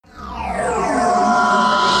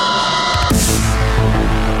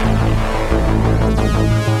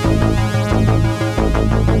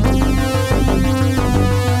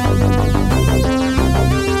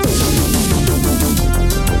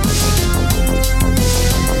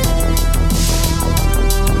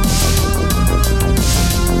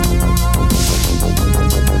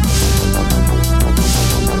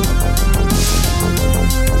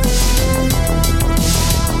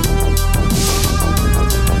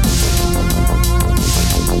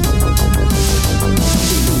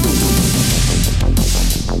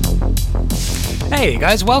Hey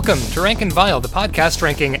guys, welcome to Rank and Vile, the podcast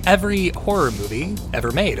ranking every horror movie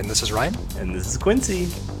ever made. And this is Ryan. And this is Quincy.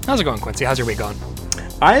 How's it going, Quincy? How's your week going?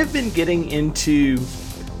 I have been getting into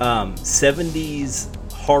 70s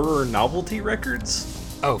horror novelty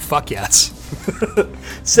records. Oh, fuck yes.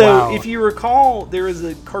 So, wow. If you recall, there was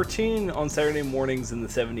a cartoon on Saturday mornings in the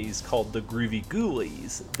 70s called The Groovy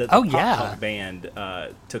Ghoulies that the pop-punk band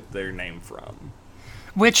took their name from.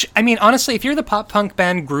 Which, I mean, honestly, if you're the pop-punk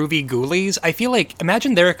band Groovy Ghoulies, I feel like,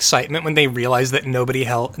 imagine their excitement when they realized that nobody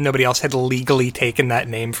else had legally taken that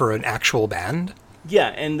name for an actual band. Yeah,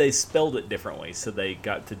 and they spelled it differently, so they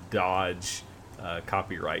got to dodge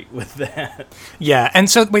copyright with that. Yeah, and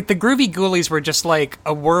so, wait, the Groovy Ghoulies were just like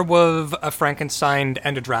a werewolf, a Frankenstein,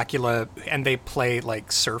 and a Dracula, and they play,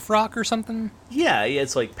 like, surf rock or something? Yeah,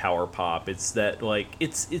 it's like power pop. It's that, like,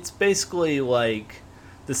 it's basically, like,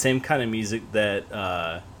 the same kind of music that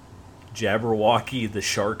Jabberwocky the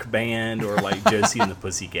Shark Band or like Josie and the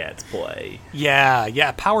Pussycats play.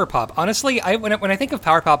 Yeah, power pop. Honestly, when I think of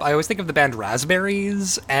power pop, I always think of the band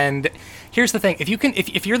Raspberries. And here's the thing: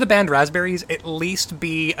 if you're the band Raspberries, at least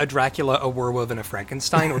be a Dracula, a werewolf, and a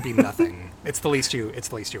Frankenstein, or be nothing. It's the least you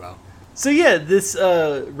owe. So yeah, this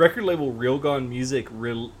record label Real Gone Music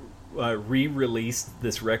re-released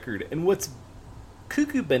this record, and what's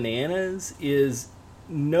cuckoo bananas is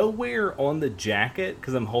nowhere on the jacket,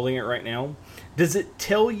 because I'm holding it right now, does it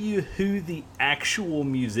tell you who the actual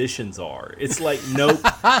musicians are. It's like, nope,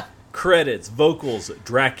 credits, vocals,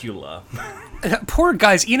 Dracula. Poor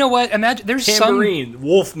guys. You know what? Imagine there's Tambourine,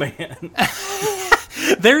 Wolfman.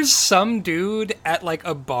 There's some dude at like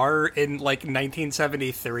a bar in like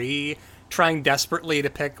 1973 trying desperately to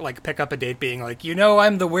pick up a date, being like,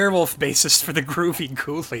 I'm the werewolf bassist for the Groovy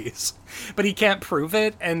Ghoulies. But he can't prove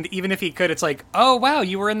it, and even if he could, it's like, oh wow,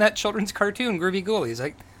 you were in that children's cartoon, Groovy Ghoulies.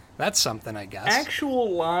 Like, that's something, I guess. Actual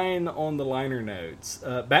line on the liner notes.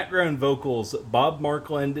 Background vocals, Bob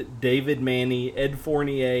Markland, David Manny, Ed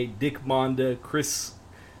Fournier, Dick Monda, Chris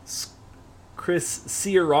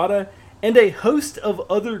Ciarata, and a host of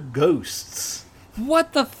other ghosts.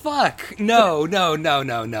 What the fuck? No.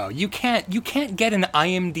 You can't get an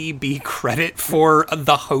IMDb credit for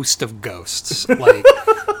the host of ghosts. Like,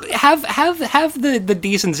 have the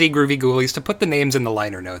decency, Groovy Ghoulies, to put the names in the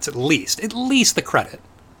liner notes, at least the credit.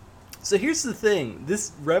 So here's the thing.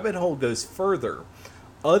 This rabbit hole goes further.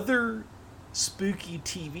 Other spooky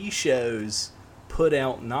TV shows put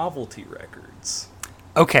out novelty records.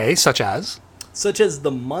 Okay, such as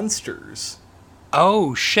The Munsters.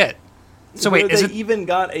 Oh, shit. So wait, they even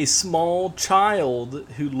got a small child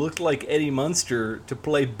who looked like Eddie Munster to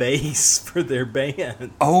play bass for their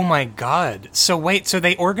band. Oh my god. So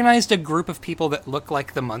they organized a group of people that look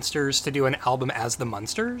like the Munsters to do an album as the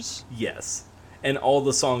Munsters? Yes. And all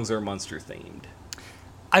the songs are Munster themed.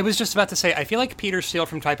 I was just about to say, I feel like Peter Steele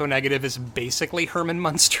from Typo Negative is basically Herman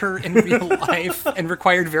Munster in real life and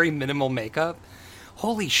required very minimal makeup.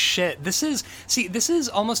 Holy shit, this is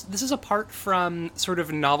apart from sort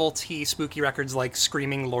of novelty spooky records like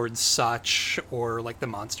Screaming Lord Sutch or like the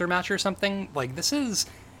Monster Mash or something. Like, it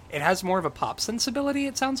has more of a pop sensibility,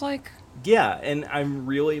 it sounds like. Yeah, and I'm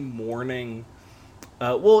really mourning.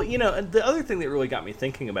 The other thing that really got me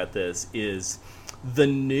thinking about this is the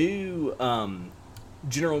new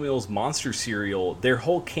General Mills Monster cereal, their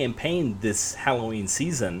whole campaign this Halloween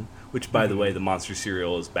season, which, by the way, the Monster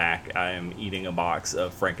cereal is back. I am eating a box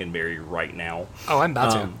of Frankenberry right now. Oh, I'm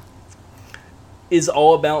about to. Is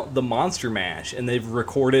all about the Monster Mash, and they've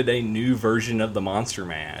recorded a new version of the Monster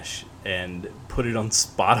Mash and put it on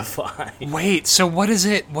Spotify. Wait, so what does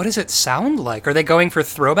it sound like? Are they going for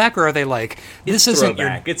throwback, or are they like, this isn't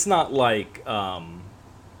throwback. It's not like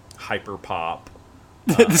hyper pop.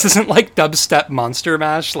 This isn't like dubstep Monster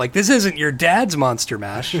Mash. Like, this isn't your dad's Monster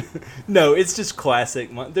Mash. No, it's just classic.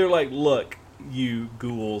 They're like, look, you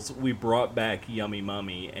ghouls, we brought back Yummy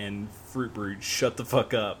Mummy and Fruit Brute. Shut the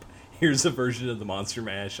fuck up. Here's a version of the Monster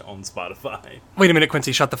Mash on Spotify. Wait a minute,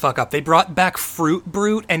 Quincy, shut the fuck up. They brought back Fruit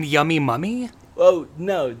Brute and Yummy Mummy? Oh,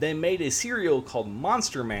 no, they made a cereal called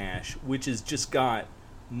Monster Mash, which has just got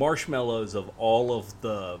marshmallows of all of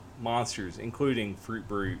the monsters, including Fruit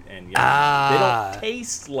Brute and Yummy. They don't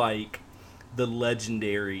taste like the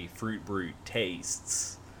legendary Fruit Brute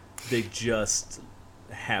tastes. They just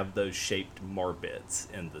have those shaped Marbits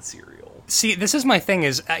in the cereal. See, this is my thing,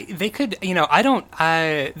 is they could,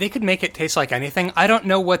 they could make it taste like anything. I don't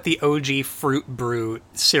know what the OG Fruit Brute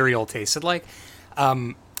cereal tasted like.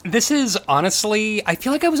 This is, honestly, I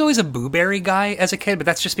feel like I was always a blueberry guy as a kid, but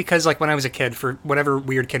that's just because, like, when I was a kid, for whatever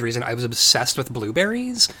weird kid reason, I was obsessed with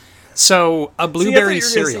blueberries. So, a blueberry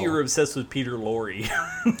cereal. You were obsessed with Peter Lorre.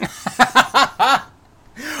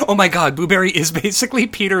 Oh my god, Blueberry is basically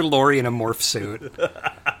Peter Lorre in a morph suit.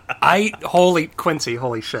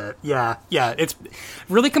 Holy shit. Yeah, it's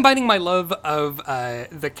really combining my love of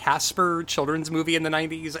the Casper children's movie in the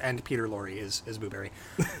 90s and Peter Lorre is Blueberry.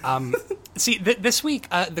 See, this week,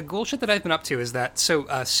 the cool shit that I've been up to is that,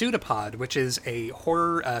 Pseudopod, which is a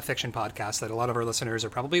horror fiction podcast that a lot of our listeners are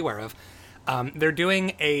probably aware of, they're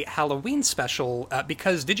doing a Halloween special,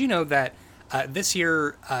 because did you know that this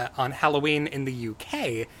year on Halloween in the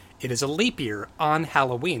UK, it is a leap year on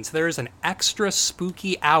Halloween, so there is an extra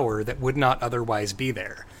spooky hour that would not otherwise be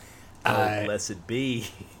there. Blessed be.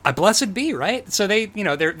 Blessed be, right? So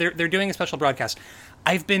they're doing a special broadcast.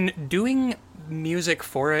 I've been doing music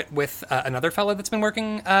for it with another fellow that's been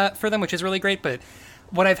working for them, which is really great. But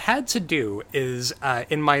what I've had to do is,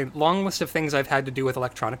 in my long list of things I've had to do with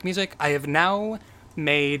electronic music, I have now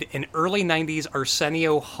made an early 90s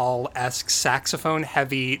Arsenio Hall-esque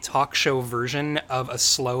saxophone-heavy talk show version of a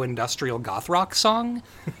slow industrial goth rock song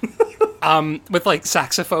with like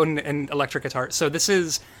saxophone and electric guitar. So this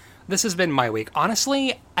has been my week.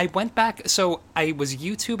 Honestly, I went back, so I was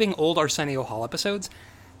YouTubing old Arsenio Hall episodes.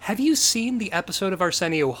 Have you seen the episode of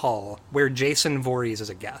Arsenio Hall where Jason Voorhees is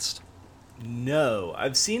a guest? No,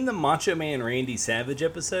 I've seen the Macho Man Randy Savage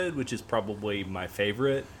episode, which is probably my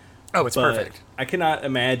favorite. Oh, it's perfect. I cannot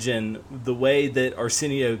imagine the way that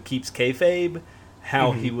Arsenio keeps kayfabe,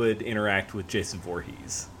 how he would interact with Jason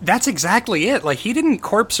Voorhees. That's exactly it. Like, he didn't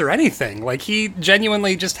corpse or anything. Like, he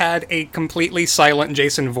genuinely just had a completely silent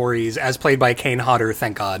Jason Voorhees, as played by Kane Hodder,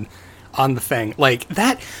 thank God, on the thing. Like,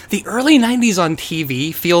 the early 90s on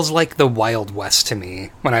TV feels like the Wild West to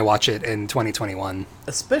me when I watch it in 2021.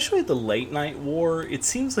 Especially the late night war, it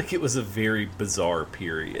seems like it was a very bizarre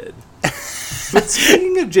period. But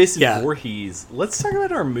speaking of Jason Voorhees, let's talk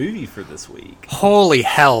about our movie for this week. Holy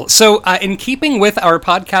hell. So, in keeping with our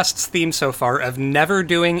podcast's theme so far of never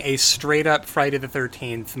doing a straight-up Friday the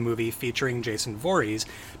 13th movie featuring Jason Voorhees,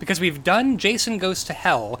 because we've done Jason Goes to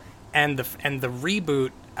Hell and the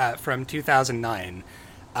reboot from 2009,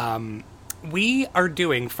 we are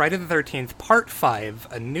doing Friday the 13th Part 5,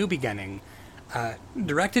 A New Beginning,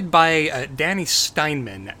 directed by Danny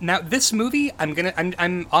Steinman. Now, this movie,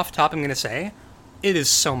 I'm off top, I'm gonna say, it is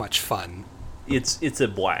so much fun. It's a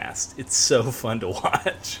blast. It's so fun to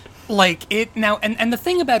watch. Like, it, now, and the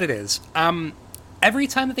thing about it is, every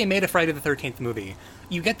time that they made a Friday the 13th movie,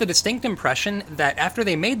 you get the distinct impression that after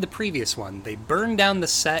they made the previous one, they burned down the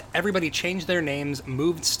set, everybody changed their names,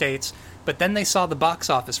 moved states, but then they saw the box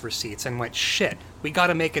office receipts and went, shit, we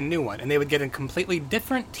gotta make a new one. And they would get a completely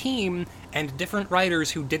different team and different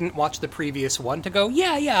writers who didn't watch the previous one to go,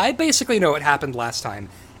 yeah, I basically know what happened last time,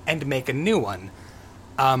 and make a new one.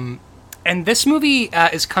 And this movie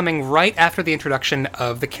is coming right after the introduction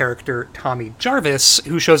of the character Tommy Jarvis,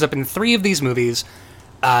 who shows up in 3 of these movies,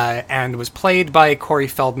 and was played by Corey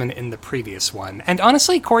Feldman in the previous one. And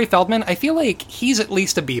honestly, Corey Feldman, I feel like he's at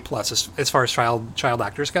least a B+ as far as child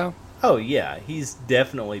actors go. Oh yeah, he's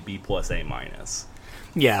definitely B+, A-.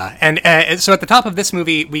 Yeah, and so at the top of this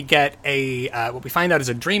movie, we get what we find out is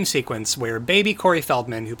a dream sequence where baby Corey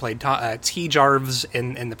Feldman, who played T. Jarvis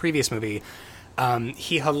in the previous movie,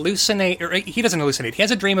 he doesn't hallucinate. He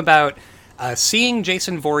has a dream about seeing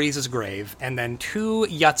Jason Voorhees' grave, and then 2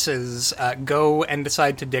 yutzes go and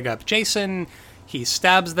decide to dig up Jason. He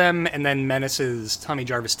stabs them and then menaces Tommy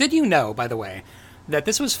Jarvis. Did you know, by the way, that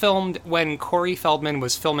this was filmed when Corey Feldman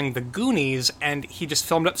was filming The Goonies, and he just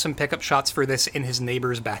filmed up some pickup shots for this in his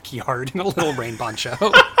neighbor's backyard in a little rain poncho?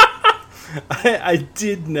 I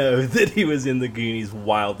did know that he was in The Goonies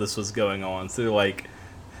while this was going on. So they're like,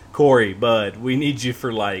 Corey, bud, we need you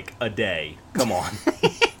for like a day. Come on.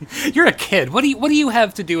 You're a kid. What do you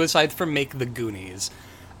have to do aside from make The Goonies?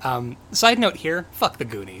 Side note here, fuck The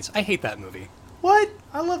Goonies. I hate that movie. What?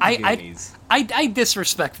 I love The Goonies. I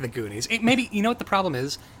disrespect The Goonies. Maybe, you know what the problem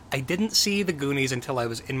is? I didn't see The Goonies until I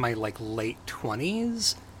was in my late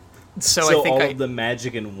 20s. So I think all of the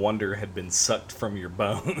magic and wonder had been sucked from your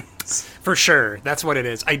bones. For sure, that's what it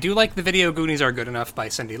is. I do like the video "Goonies Are Good Enough" by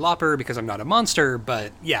Cyndi Lauper because I'm not a monster,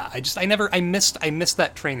 but yeah, I missed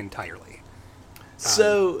that train entirely.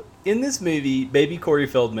 So in this movie, baby Corey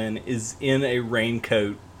Feldman is in a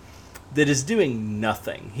raincoat that is doing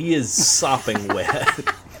nothing. He is sopping wet.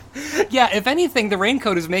 Yeah, if anything, the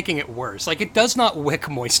raincoat is making it worse. Like, it does not wick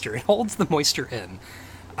moisture; it holds the moisture in.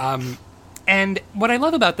 And what I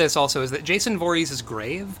love about this also is that Jason Voorhees'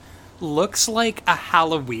 grave looks like a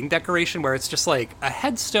Halloween decoration where it's just like a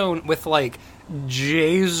headstone with like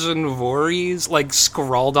Jason Voorhees like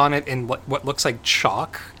scrawled on it in what looks like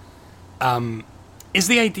chalk. Is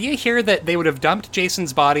the idea here that they would have dumped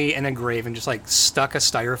Jason's body in a grave and just, like, stuck a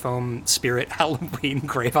styrofoam spirit Halloween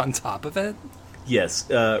grave on top of it? Yes,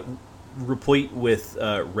 replete with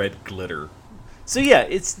red glitter. So yeah,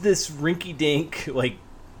 it's this rinky-dink, like,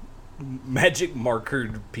 magic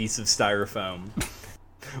markered piece of styrofoam.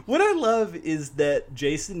 What I love is that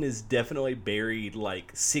Jason is definitely buried,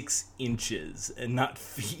 like, 6 inches and not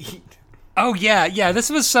feet. Oh, yeah. This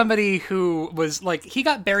was somebody who was, like, he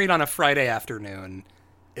got buried on a Friday afternoon,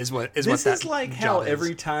 is what that This is like how is.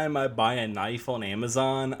 every time I buy a knife on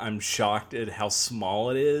Amazon, I'm shocked at how small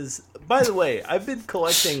it is. By the way, I've been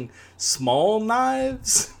collecting small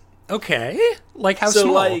knives. Okay. Like, how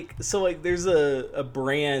small? So there's a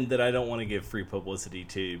brand that I don't want to give free publicity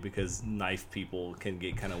to because knife people can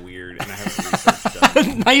get kind of weird, and I haven't researched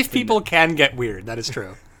them. Knife people can get weird, that is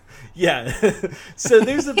true. Yeah. So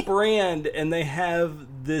there's a brand, and they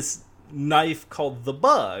have this knife called the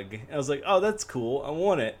Bug. And I was like, oh, that's cool. I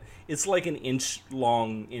want it. It's like an inch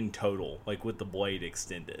long in total, like with the blade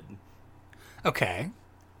extended. Okay.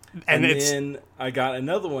 And then I got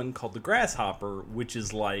another one called the Grasshopper, which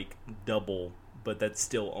is like double, but that's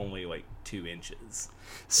still only like 2 inches.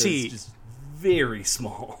 So it's just very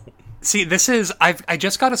small. See, this is I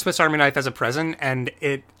just got a Swiss Army knife as a present, and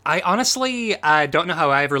I honestly don't know how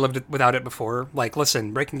I ever lived without it before. Like,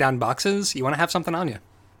 listen, breaking down boxes, you want to have something on you.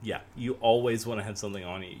 Yeah, you always want to have something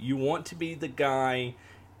on you. You want to be the guy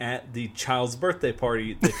at the child's birthday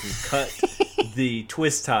party that can cut the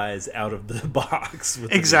twist ties out of the box.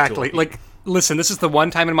 With Exactly. Like, listen, this is the one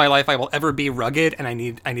time in my life I will ever be rugged, and I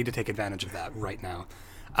need to take advantage of that right now.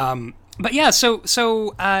 But yeah, so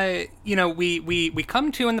you know, we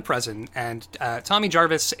come to in the present, and Tommy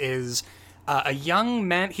Jarvis is a young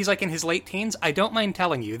man. He's like in his late teens. I don't mind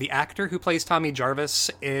telling you, the actor who plays Tommy Jarvis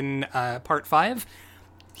in Part 5,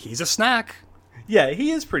 he's a snack. Yeah, he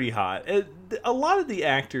is pretty hot. A lot of the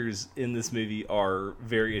actors in this movie are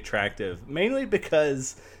very attractive, mainly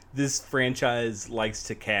because this franchise likes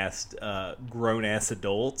to cast grown-ass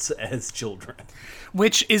adults as children.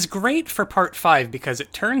 Which is great for Part 5, because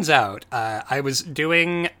it turns out, I was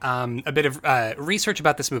doing a bit of research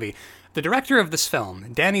about this movie. The director of this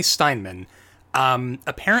film, Danny Steinman,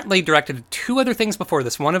 apparently directed 2 other things before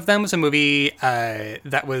this. One of them was a movie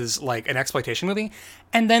that was like an exploitation movie,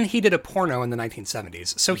 and then he did a porno in the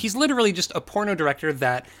 1970s. So he's literally just a porno director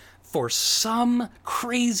that, for some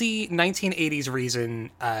crazy 1980s reason,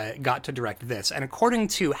 got to direct this. And according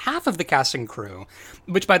to half of the casting crew,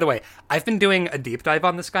 which, by the way, I've been doing a deep dive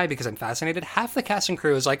on this guy because I'm fascinated, half the casting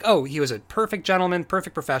crew is like, oh, he was a perfect gentleman,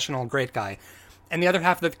 perfect professional, great guy. And the other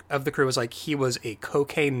half of the crew was like, he was a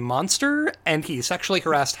cocaine monster, and he sexually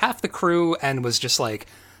harassed half the crew and was just, like,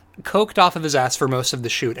 coked off of his ass for most of the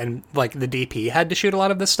shoot. And, like, the DP had to shoot a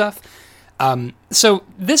lot of this stuff. So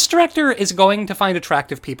this director is going to find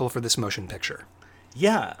attractive people for this motion picture.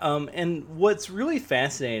 Yeah, and what's really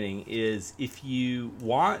fascinating is if you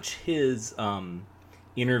watch his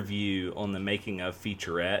interview on the making of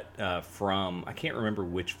featurette from, I can't remember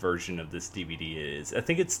which version of this DVD it is. I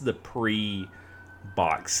think it's the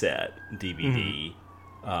pre-box set DVD.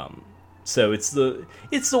 Mm-hmm. So it's the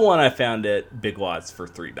one I found at Big Lots for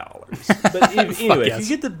 $3. But anyway, yes. If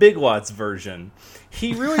you get the Big Lots version,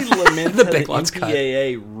 he really laments that the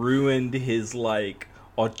MPAA ruined his like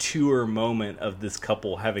auteur moment of this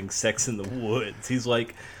couple having sex in the woods. He's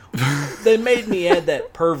like, they made me add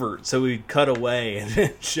that pervert so we'd cut away and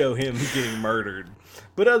then show him getting murdered.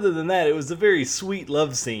 But other than that, it was a very sweet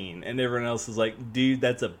love scene, and everyone else is like, dude,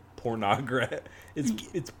 that's a pornography.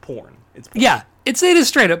 It's porn. It's porn. Yeah, it is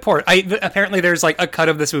straight up porn. Apparently there's like a cut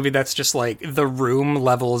of this movie that's just like The Room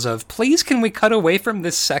levels of, please can we cut away from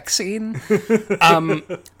this sex scene?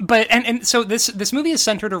 But so this movie is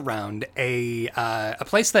centered around a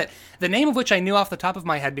place that the name of which I knew off the top of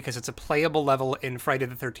my head because it's a playable level in Friday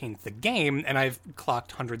the 13th, the game, and I've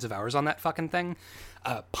clocked hundreds of hours on that fucking thing.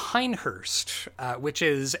 Pinehurst, which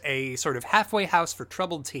is a sort of halfway house for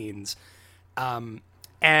troubled teens.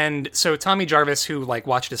 And so Tommy Jarvis, who like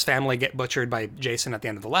watched his family get butchered by Jason at the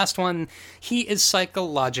end of the last one, he is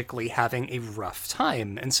psychologically having a rough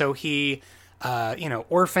time. And so he,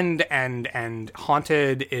 orphaned and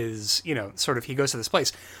haunted is, sort of, he goes to this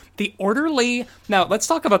place. The orderly, now let's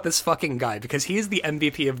talk about this fucking guy because he is the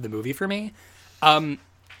MVP of the movie for me.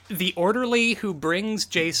 The orderly who brings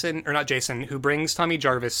who brings Tommy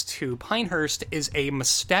Jarvis to Pinehurst is a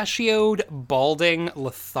mustachioed, balding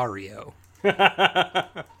Lothario.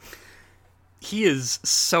 He is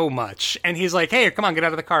so much, and he's like, hey, come on, get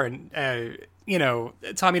out of the car. And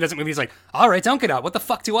Tommy doesn't move. He's like, all right, don't get out, what the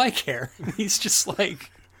fuck do I care? He's just like,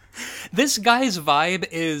 This guy's vibe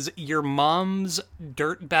is your mom's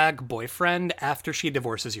dirtbag boyfriend after she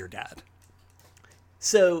divorces your dad.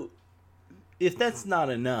 So, if that's not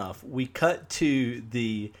enough, we cut to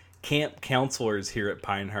the camp counselors here at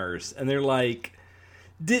Pinehurst, and they're like,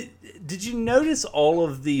 Did you notice all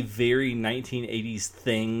of the very 1980s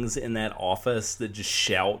things in that office that just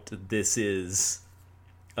shout, this is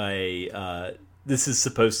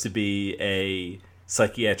supposed to be a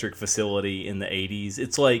psychiatric facility in the 80s?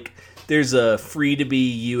 It's like there's a Free to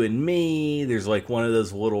Be You and Me, there's like one of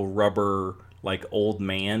those little rubber like old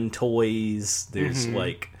man toys, there's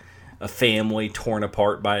like a family torn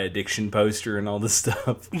apart by addiction poster and all this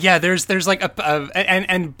stuff. Yeah, there's like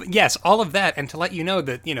and yes, all of that. And to let you know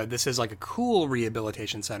that, this is like a cool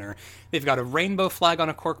rehabilitation center. They've got a rainbow flag on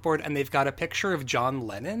a corkboard, and they've got a picture of John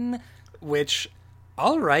Lennon, which,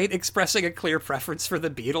 all right, expressing a clear preference for the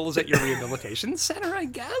Beatles at your rehabilitation center, I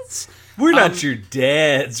guess. We're not your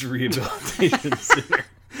dad's rehabilitation center.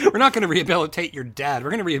 We're not going to rehabilitate your dad. We're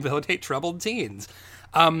going to rehabilitate troubled teens.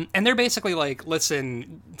 And they're basically like,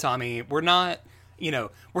 listen, Tommy, we're not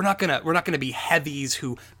gonna be heavies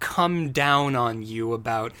who come down on you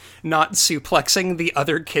about not suplexing the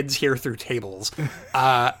other kids here through tables.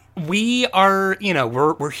 We are,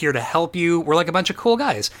 we're here to help you. We're like a bunch of cool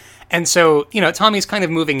guys. And so, Tommy's kind of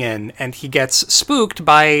moving in, and he gets spooked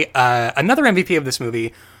by another MVP of this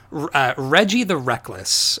movie, Reggie the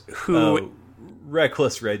Reckless, who...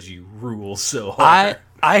 Reckless Reggie rules so hard.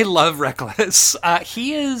 I love Reckless.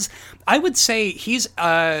 He is, I would say, he's,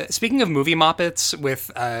 speaking of movie moppets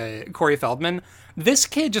with Corey Feldman, this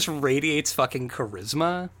kid just radiates fucking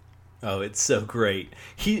charisma. Oh, it's so great.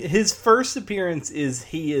 His first appearance is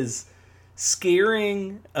he is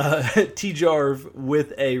scaring T-Jarv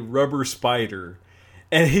with a rubber spider.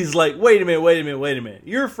 And he's like, wait a minute.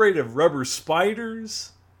 You're afraid of rubber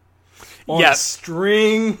spiders? On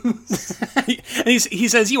strings. And he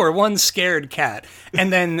says, you are one scared cat.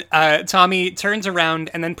 And then Tommy turns around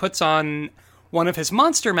and then puts on one of his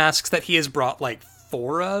monster masks that he has brought like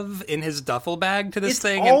 4 of in his duffel bag to this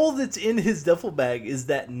thing. All that's in his duffel bag is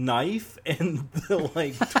that knife and the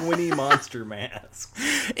like 20 monster masks.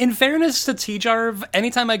 In fairness to T-Jarv,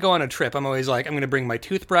 anytime I go on a trip, I'm always like, I'm going to bring my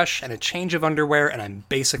toothbrush and a change of underwear, and I'm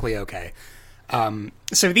basically okay.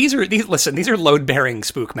 So these are load-bearing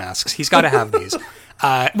spook masks. He's got to have these.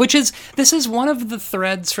 This is one of the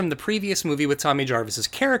threads from the previous movie with Tommy Jarvis's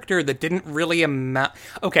character that didn't really amount...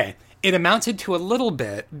 Okay, it amounted to a little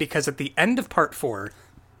bit, because at the end of part 4...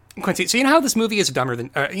 Quincy, so you know how this movie is dumber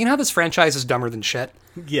than... you know how this franchise is dumber than shit?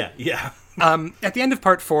 Yeah. At the end of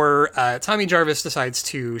part 4, Tommy Jarvis decides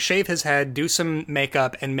to shave his head, do some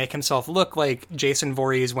makeup, and make himself look like Jason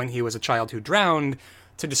Voorhees when he was a child who drowned,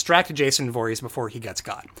 to distract Jason Voorhees before he gets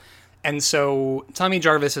got. And so Tommy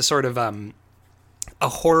Jarvis is sort of a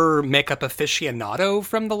horror makeup aficionado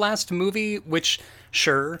from the last movie, which,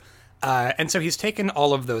 sure. And so he's taken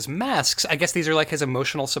all of those masks. I guess these are like his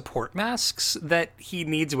emotional support masks that he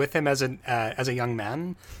needs with him as a young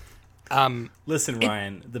man. Listen,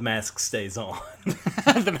 Ryan, the mask stays on.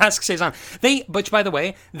 The mask stays on. But by the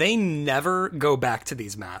way, they never go back to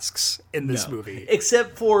these masks in this movie.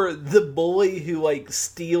 Except for the bully who, like,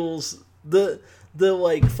 steals the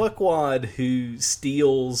like, fuckwad who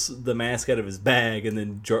steals the mask out of his bag, and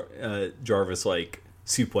then Jarvis, like,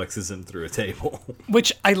 suplexes him through a table.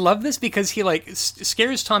 Which, I love this because he, like,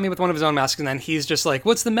 scares Tommy with one of his own masks, and then he's just like,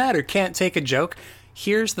 what's the matter? Can't take a joke?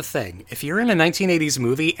 Here's the thing. If you're in a 1980s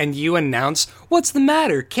movie and you announce, what's the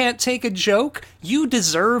matter? Can't take a joke? You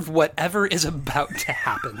deserve whatever is about to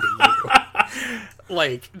happen to you.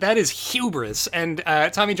 Like, that is hubris. And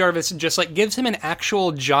Tommy Jarvis just, like, gives him an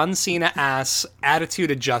actual John Cena-ass attitude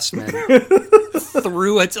adjustment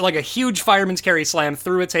through it, like a huge fireman's carry slam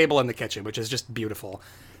through a table in the kitchen, which is just beautiful.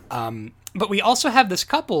 But we also have this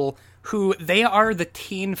couple who, they are the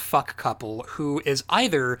teen fuck couple who is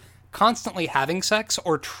either constantly having sex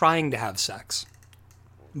or trying to have sex.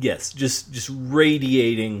 Yes, just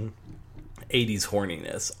radiating 80s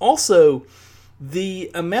horniness. Also, the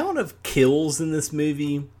amount of kills in this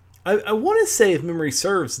movie, I want to say, if memory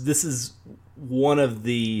serves, this is one of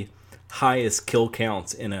the highest kill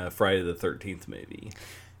counts in a Friday the 13th movie.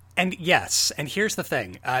 And yes, and here's the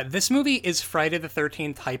thing. This movie is Friday the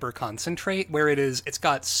 13th hyper concentrate, where it's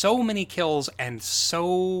got so many kills and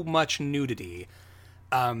so much nudity.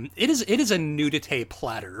 It is a nudity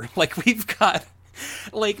platter. Like, we've got,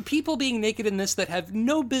 like, people being naked in this that have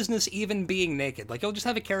no business even being naked. Like, you'll just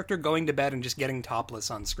have a character going to bed and just getting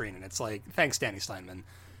topless on screen, and it's like, thanks, Danny Steinman.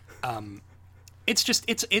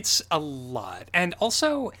 It's a lot. And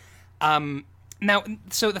also, Now,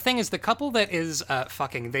 so the thing is, the couple that is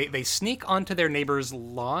fucking, they sneak onto their neighbor's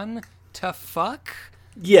lawn to fuck.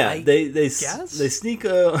 Yeah, they guess? they sneak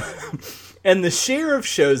and the sheriff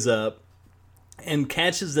shows up and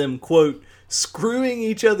catches them, quote, screwing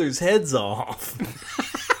each other's heads off.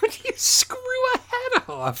 How do you screw a head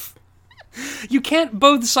off? You can't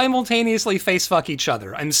both simultaneously face fuck each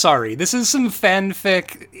other. I'm sorry. This is some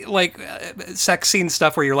fanfic, like, sex scene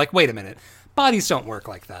stuff where you're like, wait a minute. Bodies don't work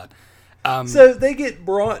like that. So they get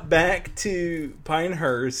brought back to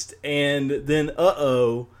Pinehurst, and then,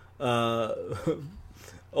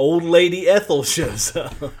 old lady Ethel shows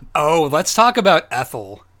up. Oh, let's talk about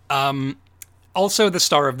Ethel. Also the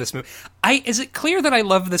star of this movie. Is it clear that I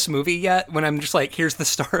love this movie yet? When I'm just like, here's the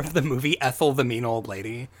star of the movie, Ethel, the mean old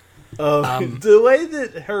lady. The way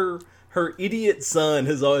that her idiot son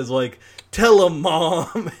is always like, tell him,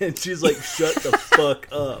 Mom, and she's like, shut the fuck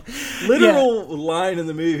up. Literal line in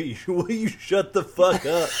the movie, will you shut the fuck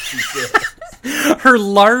up, she said. Her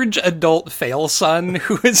large adult fail son,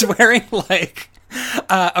 who is wearing like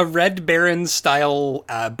a Red Baron style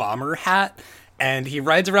bomber hat, and he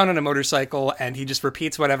rides around on a motorcycle, and he just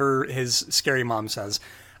repeats whatever his scary mom says.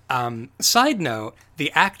 Side note,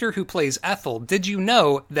 the actor who plays Ethel, did you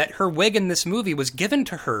know that her wig in this movie was given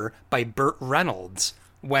to her by Burt Reynolds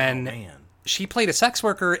when she played a sex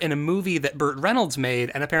worker in a movie that Burt Reynolds made,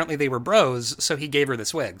 and apparently they were bros, so he gave her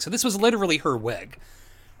this wig. So this was literally her wig.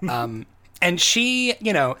 And she,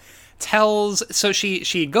 so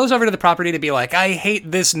she goes over to the property to be like, I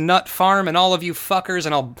hate this nut farm and all of you fuckers,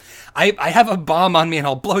 and I have a bomb on me and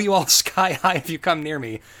I'll blow you all sky high if you come near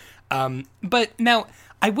me. But now,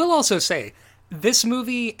 I will also say, this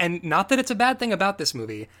movie, and not that it's a bad thing about this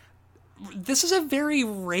movie, this is a very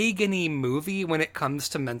Reagan-y movie when it comes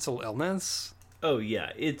to mental illness. Oh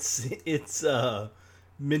yeah, it's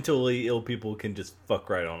mentally ill people can just fuck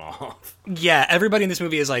right on off. Yeah, everybody in this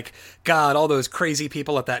movie is like, God, all those crazy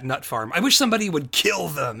people at that nut farm. I wish somebody would kill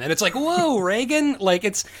them. And it's like, whoa, Reagan? Like,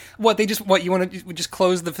 it's you want to just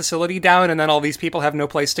close the facility down and then all these people have no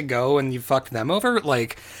place to go and you fucked them over?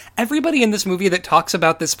 Like, everybody in this movie that talks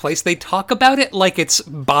about this place, they talk about it like it's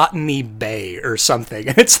Botany Bay or something.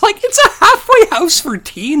 And it's like, it's a halfway house for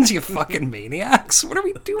teens, you fucking maniacs. What are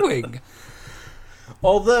we doing?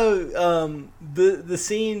 Although the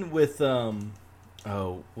scene with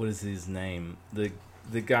what is his name?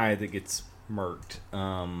 The guy that gets murked.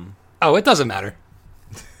 It doesn't matter.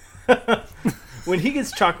 When he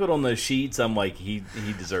gets chocolate on those sheets, I'm like, he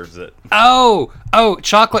deserves it. Oh,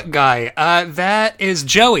 chocolate guy. That is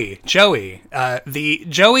Joey. The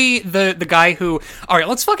guy who. All right,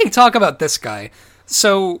 let's fucking talk about this guy.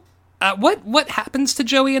 So, what happens to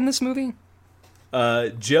Joey in this movie?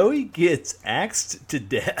 Joey gets axed to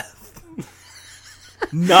death,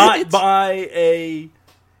 not by a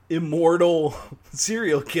immortal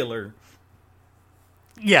serial killer.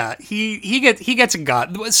 Yeah, he gets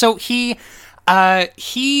got. So he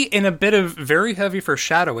in a bit of very heavy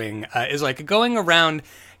foreshadowing is like going around.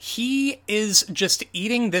 He is just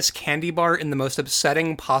eating this candy bar in the most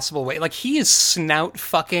upsetting possible way. Like, he is snout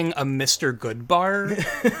fucking a Mr. Goodbar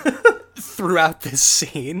throughout this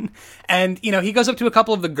scene. And, he goes up to a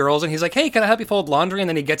couple of the girls and he's like, hey, can I help you fold laundry? And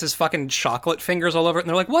then he gets his fucking chocolate fingers all over it. And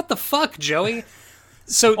they're like, what the fuck, Joey?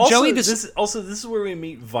 So also, Joey this is where we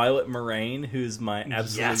meet Violet Moraine, who's my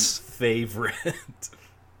absolute favorite.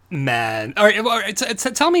 Man. All right,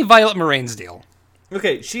 tell me Violet Moraine's deal.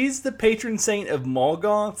 Okay, she's the patron saint of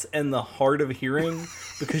Molgoths and the hard of hearing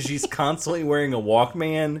because she's constantly wearing a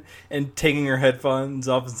Walkman and taking her headphones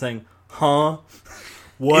off and saying, huh?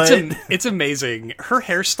 What? It's amazing. Her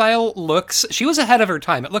hairstyle she was ahead of her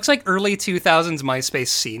time. It looks like early 2000s MySpace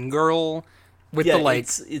scene girl with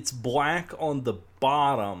it's black on the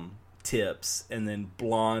bottom tips and then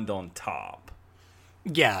blonde on top.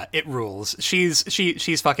 Yeah, it rules.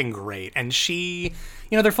 She's fucking great. And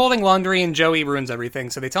they're folding laundry and Joey ruins everything,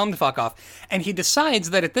 so they tell him to fuck off. And he decides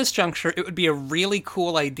that at this juncture, it would be a really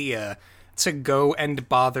cool idea to go and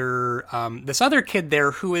bother this other kid there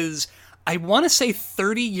who is, I want to say,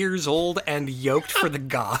 30 years old and yoked for the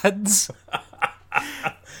gods.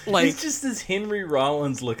 Like, he's just this Henry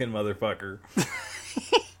Rollins looking motherfucker.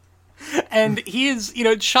 And he is,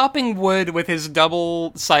 chopping wood with his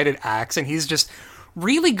double-sided axe, and he's just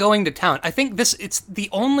really going to town. I think it's the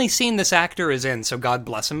only scene this actor is in, so God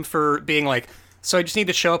bless him for being like, so I just need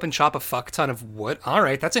to show up and chop a fuck ton of wood? All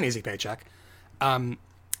right, that's an easy paycheck. And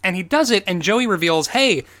he does it, and Joey reveals,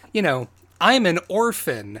 hey, I'm an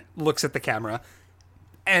orphan, looks at the camera.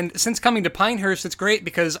 And since coming to Pinehurst, it's great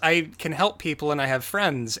because I can help people and I have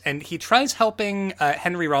friends. And he tries helping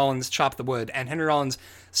Henry Rollins chop the wood. And Henry Rollins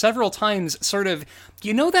several times sort of,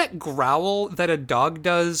 you know that growl that a dog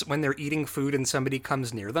does when they're eating food and somebody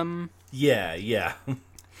comes near them? Yeah.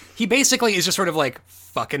 He basically is just sort of like,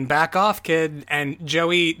 fucking back off, kid. And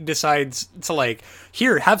Joey decides to like,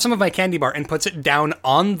 here, have some of my candy bar, and puts it down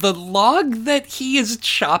on the log that he is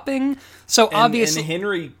chopping. So obviously... And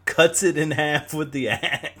Henry cuts it in half with the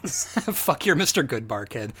axe. Fuck your Mr. Goodbar,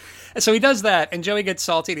 kid. So he does that, and Joey gets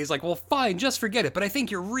salty, and he's like, well, fine, just forget it, but I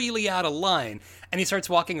think you're really out of line. And he starts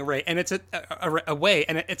walking away, and it's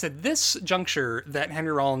it's at this juncture that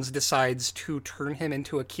Henry Rollins decides to turn him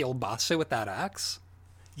into a kielbasa with that axe.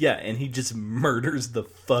 Yeah, and he just murders the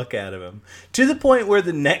fuck out of him. To the point where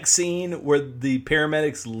the next scene where the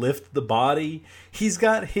paramedics lift the body, he's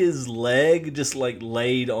got his leg just like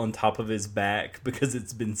laid on top of his back because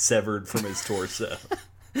it's been severed from his torso.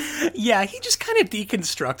 Yeah, he just kind of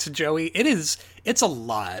deconstructs Joey. It's a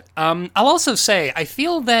lot. I'll also say, I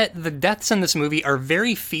feel that the deaths in this movie are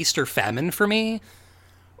very feast or famine for me.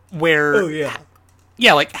 Where... Oh, yeah.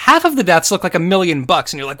 Yeah, like, half of the deaths look like $1 million,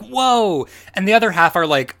 and you're like, whoa! And the other half are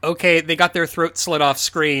like, okay, they got their throat slit off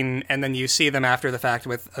screen, and then you see them after the fact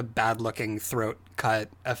with a bad-looking throat cut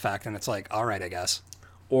effect, and it's like, all right, I guess.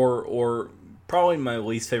 Or probably my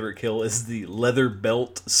least favorite kill is the leather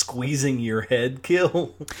belt squeezing your head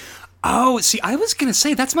kill. Oh, see, I was gonna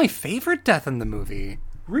say, that's my favorite death in the movie.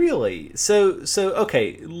 Really? So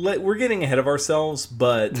okay, we're getting ahead of ourselves,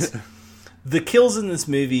 but the kills in this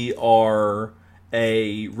movie are...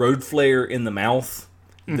 a road flare in the mouth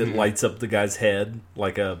that lights up the guy's head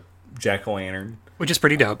like a jack-o'-lantern. Which is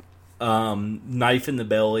pretty dope. Knife in the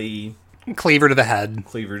belly. Cleaver to the head.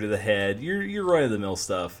 Cleaver to the head. You're run-of-the-mill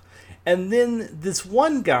stuff. And then this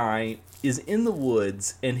one guy is in the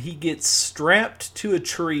woods, and he gets strapped to a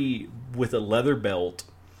tree with a leather belt.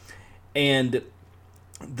 And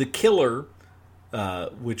the killer,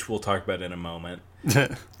 which we'll talk about in a moment,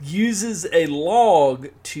 uses a log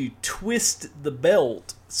to twist the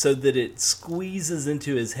belt so that it squeezes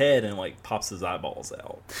into his head and like pops his eyeballs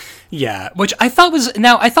out. Yeah, which I thought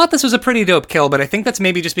I thought this was a pretty dope kill, but I think that's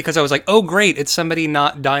maybe just because I was like, oh great, it's somebody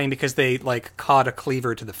not dying because they like caught a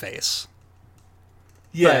cleaver to the face.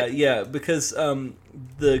 Yeah, because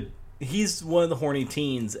he's one of the horny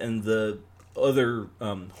teens, and the other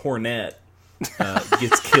hornet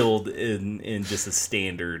gets killed in just a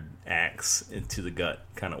standard axe into the gut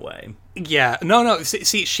kind of way. Yeah, no.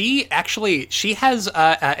 See, she has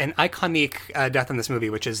an iconic death in this movie,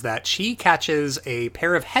 which is that she catches a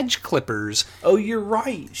pair of hedge clippers. Oh, you're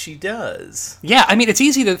right, she does. Yeah, I mean, it's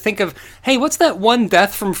easy to think of, hey, what's that one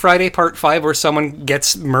death from Friday Part 5 where someone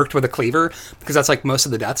gets murked with a cleaver? Because that's like most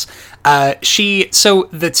of the deaths. So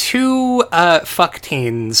the two fuck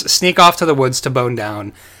teens sneak off to the woods to bone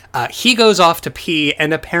down. He goes off to pee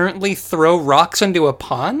and apparently throw rocks into a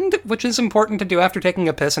pond, which is important to do after taking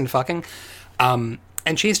a piss and fucking. And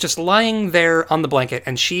she's just lying there on the blanket,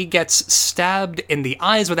 and she gets stabbed in the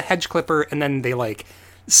eyes with a hedge clipper, and then they, like,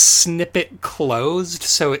 snip it closed,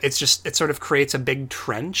 so it sort of creates a big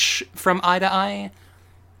trench from eye to eye.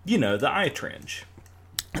 You know, the eye trench.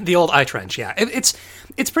 The old eye trench, yeah.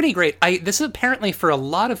 It's pretty great. This is apparently, for a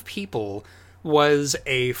lot of people, was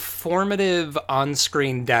a formative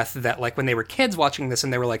on-screen death that, like, when they were kids watching this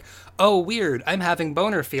and they were like, oh, weird, I'm having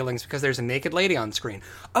boner feelings because there's a naked lady on screen.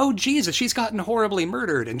 Oh, Jesus, she's gotten horribly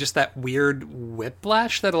murdered. And just that weird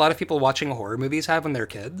whiplash that a lot of people watching horror movies have when they're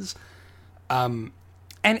kids. And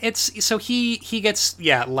so he gets,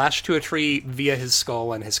 lashed to a tree via his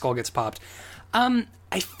skull, and his skull gets popped.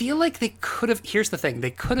 I feel like they could have, here's the thing,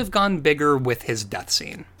 they could have gone bigger with his death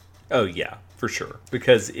scene. Oh, yeah. For sure,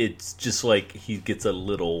 because it's just like he gets a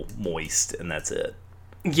little moist, and that's it.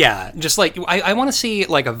 Yeah, just like, I want to see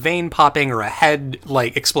like a vein popping or a head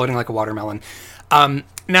like exploding like a watermelon.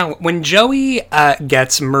 Now, when Joey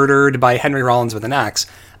gets murdered by Henry Rollins with an axe,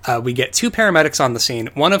 we get two paramedics on the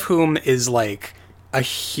scene, one of whom is like a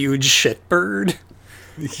huge shitbird.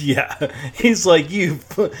 Yeah, he's like,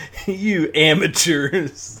 you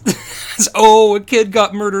amateurs. Oh, a kid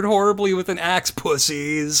got murdered horribly with an axe,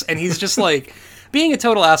 pussies. And he's just like being a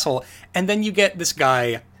total asshole. And then you get this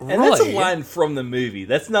guy, Roy. And that's a line from the movie.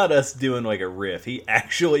 That's not us doing like a riff. He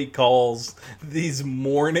actually calls these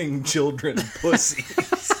mourning children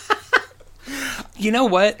pussies. You know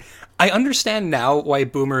what? I understand now why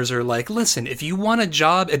boomers are like, listen, if you want a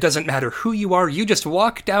job, it doesn't matter who you are. You just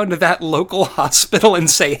walk down to that local hospital and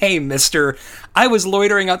say, hey, mister, I was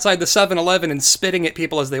loitering outside the 7-Eleven and spitting at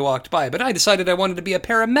people as they walked by, but I decided I wanted to be a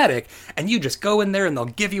paramedic. And you just go in there and they'll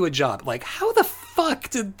give you a job. Like, how the fuck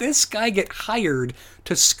did this guy get hired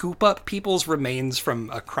to scoop up people's remains from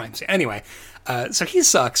a crime scene? Anyway, so he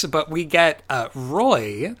sucks, but we get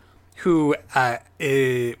Roy, who,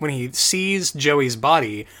 when he sees Joey's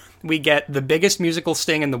body, we get the biggest musical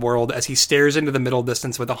sting in the world as he stares into the middle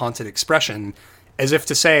distance with a haunted expression, as if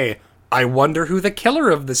to say, I wonder who the killer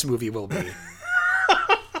of this movie will be.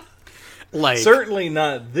 Like, certainly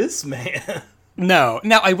not this man. No.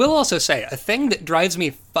 Now, I will also say, a thing that drives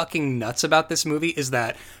me fucking nuts about this movie is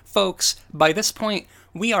that, folks, by this point,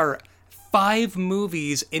 we are 5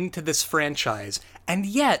 movies into this franchise, and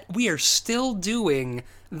yet we are still doing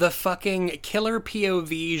the fucking killer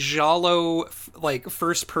POV, giallo, like,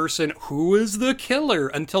 first person, who is the killer,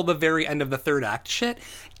 until the very end of the third act shit.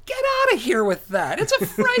 Get out of here with that. It's a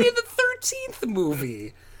Friday the 13th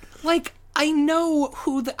movie. Like, I know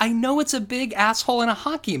I know it's a big asshole in a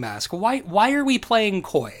hockey mask. Why are we playing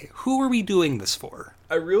coy? Who are we doing this for?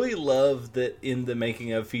 I really love that in the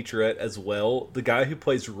making of featurette as well, the guy who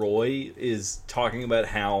plays Roy is talking about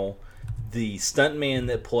how the stuntman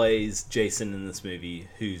that plays Jason in this movie,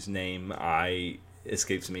 whose name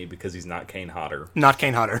escapes me because he's not Kane Hodder. Not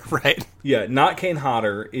Kane Hodder, right? Yeah, not Kane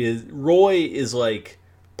Hodder. Roy is like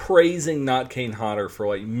praising not Kane Hodder for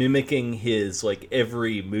like mimicking his like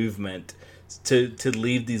every movement to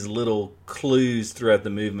leave these little clues throughout the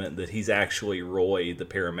movement that he's actually Roy, the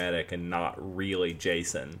paramedic, and not really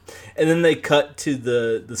Jason. And then they cut to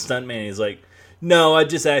the stuntman. He's like, no, I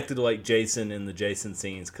just acted like Jason in the Jason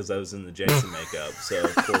scenes because I was in the Jason makeup. So,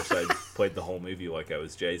 of course, I played the whole movie like I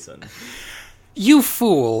was Jason. You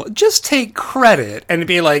fool. Just take credit and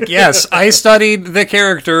be like, yes, I studied the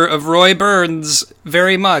character of Roy Burns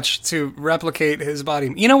very much to replicate his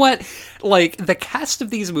body. You know what? Like, the cast of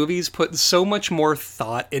these movies put so much more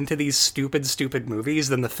thought into these stupid movies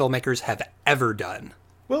than the filmmakers have ever done.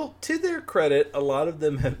 Well, to their credit, a lot of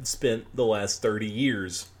them have spent the last 30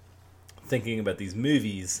 years thinking about these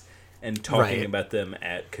movies and talking about them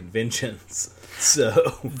at conventions.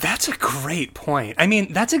 So that's a great point. I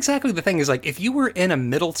mean, that's exactly the thing is like, if you were in a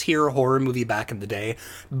middle tier horror movie back in the day,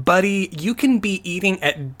 buddy, you can be eating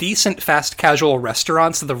at decent fast casual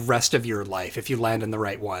restaurants the rest of your life if you land in the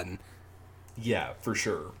right one. Yeah, for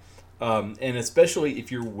sure. And especially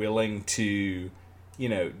if you're willing to, you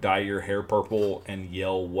know, dye your hair purple and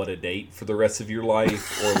yell what a date for the rest of your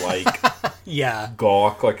life, or like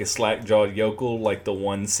gawk like a slack-jawed yokel, like the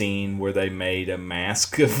one scene where they made a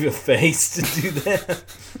mask of your face to do that.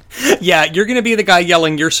 Yeah, you're going to be the guy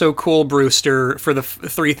yelling, "You're so cool, Brewster," for the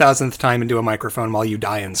 3,000th time into a microphone while you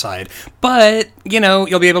die inside. But, you know,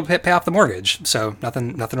 you'll be able to pay off the mortgage, so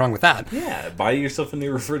nothing wrong with that. Yeah, buy yourself a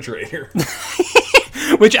new refrigerator.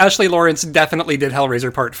 Which Ashley Lawrence definitely did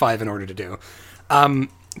Hellraiser Part 5 in order to do.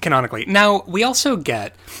 Canonically. Now, we also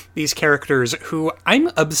get these characters who I'm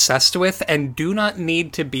obsessed with and do not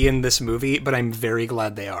need to be in this movie, but I'm very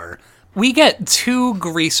glad they are. We get 2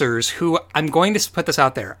 greasers who, I'm going to put this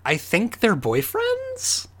out there, I think they're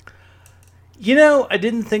boyfriends? You know, I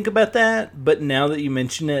didn't think about that, but now that you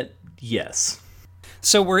mention it, yes.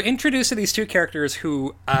 So we're introduced to these 2 characters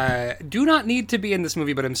who do not need to be in this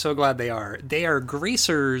movie, but I'm so glad they are. They are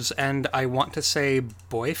greasers, and I want to say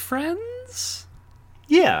boyfriends?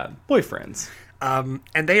 Yeah, boyfriends. And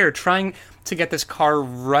they are trying to get this car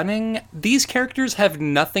running. These characters have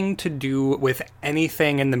nothing to do with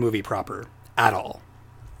anything in the movie proper at all.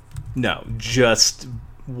 No, just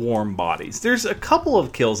warm bodies. There's a couple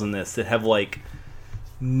of kills in this that have, like,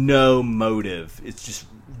 no motive. It's just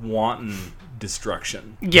wanton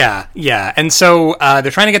destruction. Yeah. And so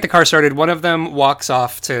they're trying to get the car started. One of them walks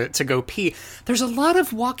off to go pee. There's a lot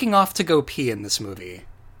of walking off to go pee in this movie.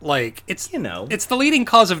 Like, it's, you know, it's the leading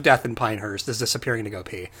cause of death in Pinehurst, is disappearing to go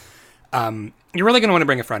pee. You're really going to want to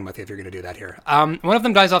bring a friend with you if you're going to do that here. One of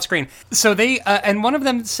them dies off screen. So they, and one of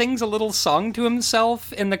them sings a little song to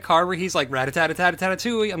himself in the car where he's like,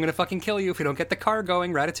 rat-a-tat-a-tat-a-tat-a-tooey, I'm going to fucking kill you if we don't get the car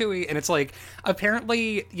going, ratatouille. And it's like,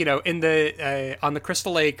 apparently, you know, in the, on the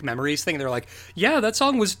Crystal Lake Memories thing, they're like, yeah, that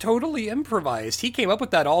song was totally improvised. He came up with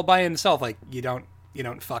that all by himself. Like, you don't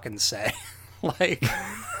fucking say. Like...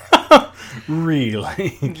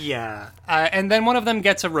 Really? Yeah. And then one of them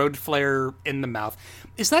gets a road flare in the mouth.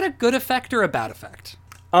 Is that a good effect or a bad effect?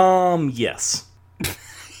 Yes.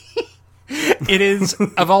 It is.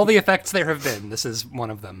 Of all the effects there have been, this is one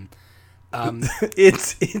of them.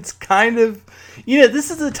 It's kind of, you know, this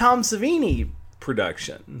is a Tom Savini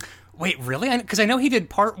production. Wait, really? Because I know he did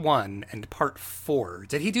part 1 and part 4.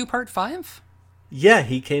 Did he do part 5? Yeah,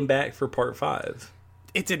 he came back for part 5.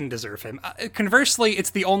 It didn't deserve him. Conversely, it's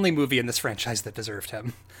the only movie in this franchise that deserved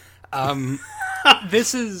him.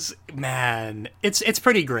 This is, man, it's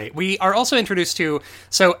pretty great. We are also introduced to,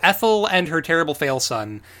 so Ethel and her terrible fail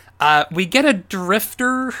son. We get a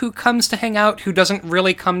drifter who comes to hang out, who doesn't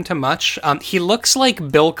really come to much. He looks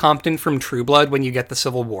like Bill Compton from True Blood when you get the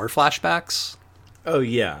Civil War flashbacks. Oh,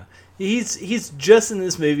 yeah. He's just in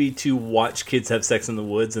this movie to watch kids have sex in the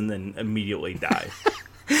woods and then immediately die.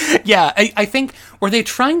 Yeah, I think, were they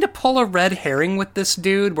trying to pull a red herring with this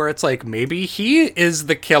dude, where it's like, maybe he is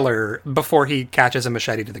the killer before he catches a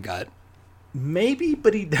machete to the gut? Maybe,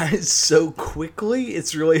 but he dies so quickly,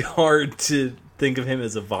 it's really hard to think of him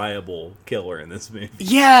as a viable killer in this movie.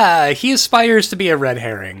 Yeah, he aspires to be a red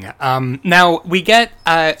herring. Now, we get,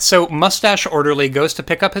 so Mustache Orderly goes to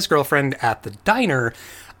pick up his girlfriend at the diner,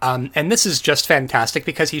 and this is just fantastic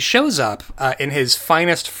because he shows up in his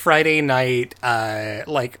finest Friday night,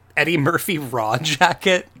 like, Eddie Murphy Raw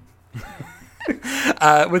jacket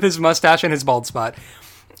with his mustache and his bald spot.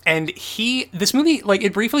 And this movie, like,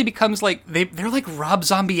 it briefly becomes like, they're like Rob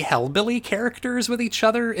Zombie Hellbilly characters with each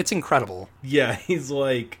other. It's incredible. Yeah, he's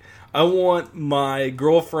like, I want my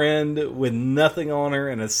girlfriend with nothing on her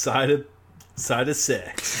and a side of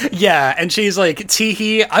sex. Yeah, and she's like,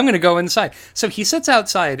 tee-hee, I'm gonna go inside. So he sits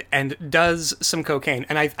outside and does some cocaine.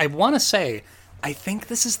 And I want to say, I think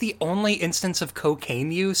this is the only instance of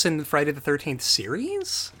cocaine use in the Friday the 13th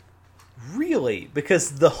series? Really?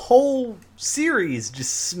 Because the whole series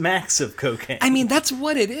just smacks of cocaine. I mean, that's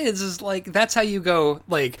what it is like, that's how you go,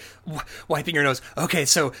 like, wiping your nose. Okay,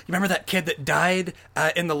 so, you remember that kid that died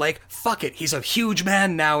in the lake? Fuck it, he's a huge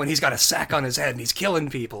man now, and he's got a sack on his head, and he's killing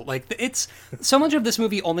people. Like, it's, so much of this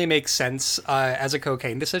movie only makes sense as a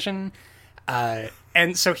cocaine decision.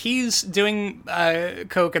 And so he's doing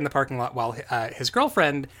coke in the parking lot while his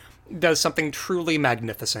girlfriend does something truly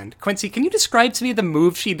magnificent. Quincy, can you describe to me the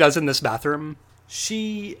move she does in this bathroom?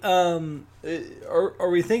 She, are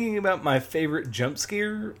we thinking about my favorite jump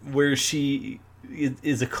scare where she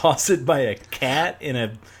is accosted by a cat in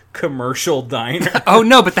a commercial diner? Oh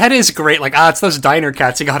no, but that is great. Like, it's those diner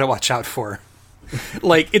cats you gotta watch out for.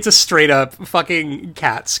 Like, it's a straight up fucking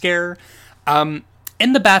cat scare.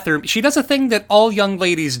 In the bathroom, she does a thing that all young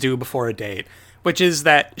ladies do before a date, which is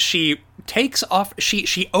that she takes off,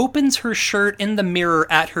 she opens her shirt in the mirror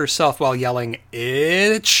at herself while yelling,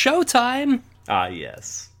 "It's showtime!" Ah,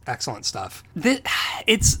 yes. Excellent stuff. The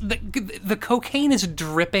cocaine is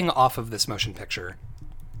dripping off of this motion picture.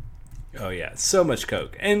 Oh, yeah. So much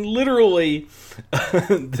coke. And literally,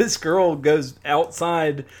 this girl goes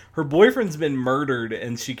outside. Her boyfriend's been murdered,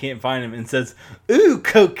 and she can't find him, and says, "Ooh,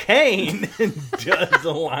 cocaine!" and does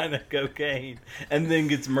a line of cocaine, and then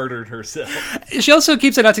gets murdered herself. She also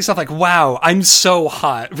keeps it out to herself like, "Wow, I'm so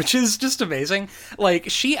hot," which is just amazing. Like,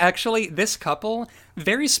 she actually, this couple,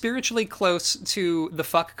 very spiritually close to the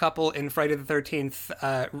fuck couple in Friday the 13th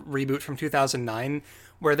reboot from 2009,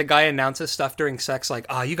 where the guy announces stuff during sex like,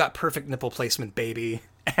 you got perfect nipple placement, baby.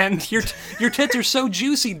 And your tits are so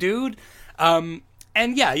juicy, dude. And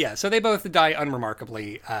yeah, so they both die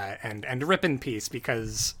unremarkably and rip in peace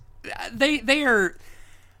because they are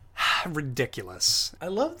ridiculous. I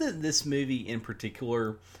love that this movie in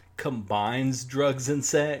particular combines drugs and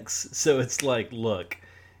sex. So it's like, look,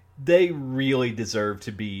 they really deserve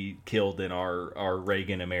to be killed in our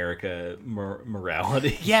Reagan America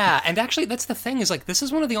morality. Yeah, and actually that's the thing, is like, this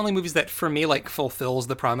is one of the only movies that for me like fulfills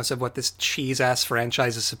the promise of what this cheese-ass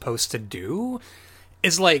franchise is supposed to do,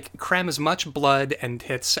 is like cram as much blood and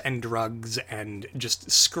tits and drugs and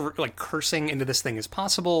just like cursing into this thing as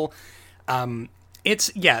possible.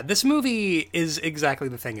 This movie is exactly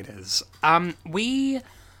the thing it is. We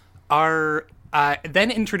are then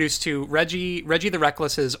introduced to Reggie the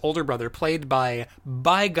Reckless's older brother, played by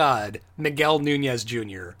God, Miguel Nunez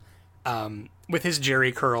Jr., with his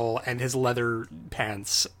jerry curl and his leather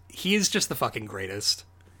pants. He is just the fucking greatest.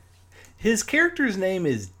 His character's name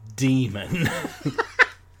is Demon.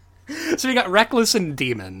 So we got Reckless and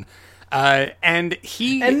Demon. And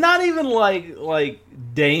not even like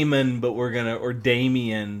Damon, but or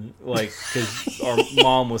Damien, like, because our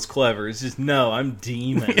mom was clever. It's just, no, I'm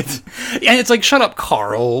Demon. It's like, shut up,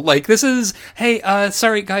 Carl. Like, this is, hey,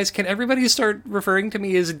 sorry guys, can everybody start referring to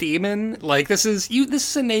me as Demon? Like, this is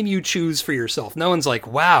a name you choose for yourself. No one's like,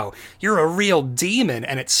 wow, you're a real demon,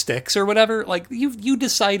 and it sticks or whatever. Like, you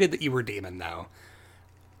decided that you were Demon now.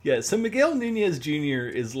 Yeah, so Miguel Nunez Jr.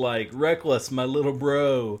 is like, Reckless, my little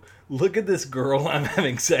bro, look at this girl I'm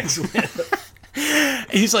having sex with.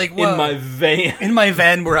 He's like, whoa. In my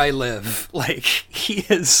van where I live. Like,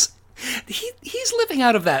 he's living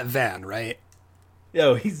out of that van, right?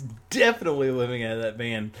 Yo, he's definitely living out of that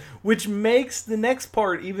van, which makes the next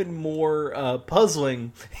part even more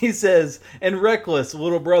puzzling. He says, "And Reckless,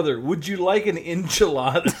 little brother, would you like an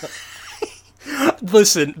enchilada?"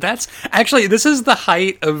 Listen, that's actually, this is the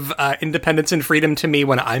height of independence and freedom to me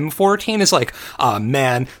when I'm 14. Is like, oh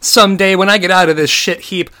man, someday when I get out of this shit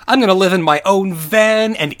heap, I'm gonna live in my own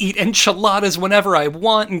van and eat enchiladas whenever I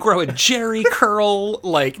want and grow a Jerry curl.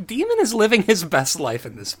 Like, Demon is living his best life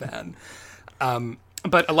in this van.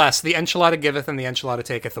 But alas, the enchilada giveth and the enchilada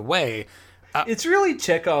taketh away. It's really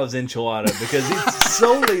Chekhov's enchilada because it's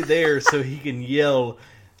solely there so he can yell,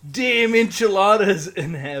 "Damn enchiladas,"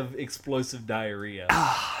 and have explosive diarrhea.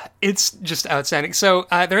 It's just outstanding. So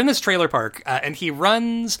they're in this trailer park, and he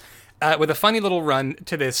runs with a funny little run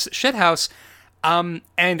to this shit house,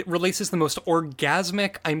 and releases the most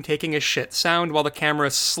orgasmic "I'm taking a shit" sound while the camera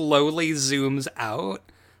slowly zooms out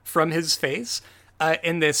from his face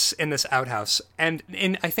in this outhouse. And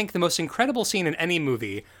in, I think, the most incredible scene in any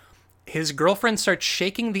movie, his girlfriend starts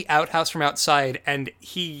shaking the outhouse from outside, and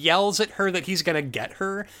he yells at her that he's gonna get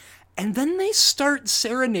her, and then they start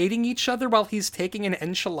serenading each other while he's taking an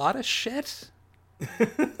enchilada shit.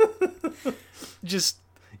 Just,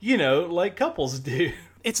 You know, like couples do.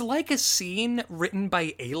 it's like a scene written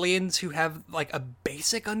by aliens who have, like, a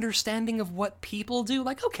basic understanding of what people do.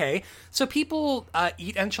 Like, okay, so people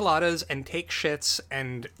eat enchiladas and take shits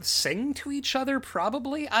and sing to each other,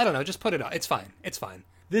 probably? I don't know, just put it on. It's fine. It's fine.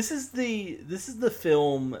 This is the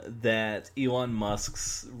film that Elon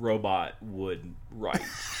Musk's robot would write.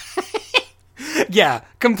 Yeah,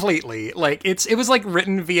 completely. Like, it was like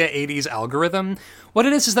written via 80s algorithm. What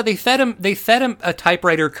it is that they fed him a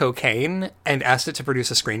typewriter cocaine and asked it to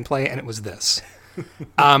produce a screenplay, and it was this.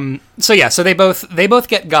 So they both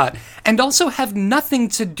get got, and also have nothing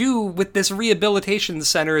to do with this rehabilitation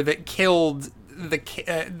center that killed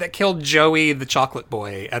Joey the chocolate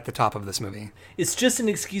boy at the top of this movie. It's just an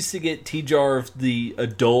excuse to get T-Jarv, the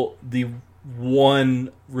adult, the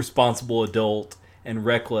one responsible adult, and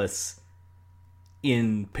Reckless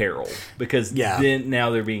in peril, because then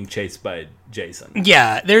now they're being chased by Jason.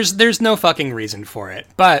 Yeah, there's no fucking reason for it.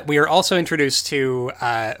 But we are also introduced to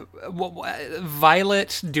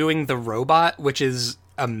Violet doing the robot, which is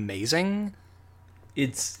amazing.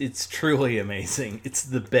 It's truly amazing. It's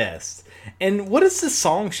the best. And what is the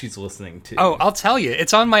song she's listening to? Oh, I'll tell you.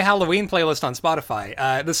 It's on my Halloween playlist on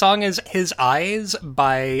Spotify. The song is His Eyes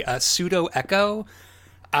by Pseudo Echo.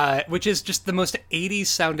 Which is just the most 80s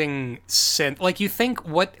sounding synth. Like, you think,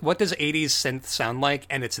 what does 80s synth sound like?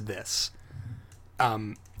 And it's this.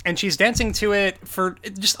 And she's dancing to it for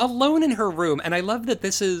just alone in her room. And I love that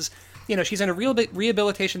this is, you know, she's in a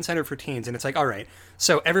rehabilitation center for teens. And it's like, all right,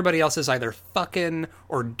 so everybody else is either fucking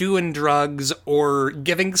or doing drugs or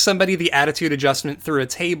giving somebody the attitude adjustment through a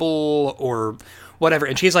table or whatever.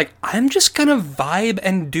 And she's like, I'm just gonna vibe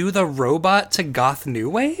and do the robot to goth new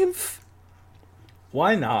wave.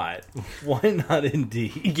 Why not? Why not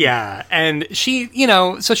indeed? Yeah, and she, you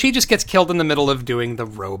know, so she just gets killed in the middle of doing the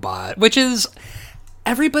robot, which is,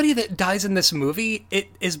 everybody that dies in this movie, it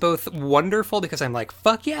is both wonderful because I'm like,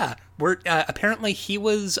 fuck yeah. Apparently he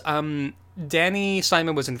was, Danny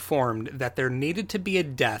Simon was informed that there needed to be a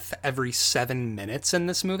death every 7 minutes in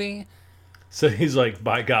this movie. So he's like,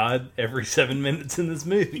 by God, every 7 minutes in this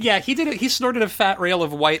movie. Yeah, he did it. He snorted a fat rail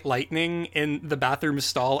of white lightning in the bathroom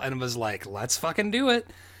stall and was like, let's fucking do it.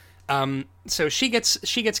 So she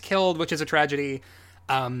gets killed, which is a tragedy.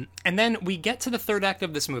 And then we get to the third act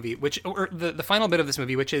of this movie, or the final bit of this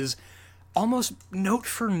movie, which is almost note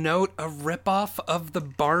for note a ripoff of the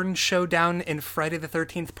barn showdown in Friday the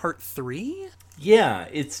 13th Part 3. Yeah,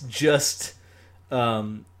 it's just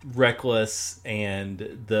Reckless and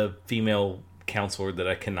the female counselor that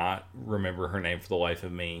I cannot remember her name for the life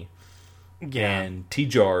of me. Yeah. And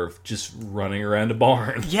T-Jarv just running around a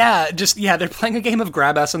barn. Yeah, they're playing a game of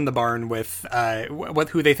grab ass in the barn with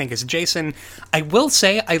who they think is Jason. I will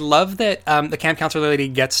say, I love that the camp counselor lady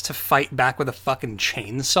gets to fight back with a fucking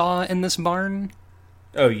chainsaw in this barn.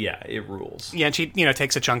 Oh yeah, it rules. Yeah, and she, you know,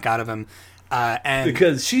 takes a chunk out of him. And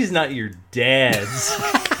because she's not your dad's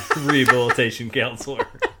rehabilitation counselor.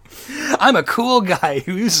 I'm a cool guy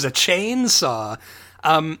who uses a chainsaw.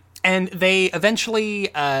 And they eventually,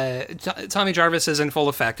 Tommy Jarvis is in full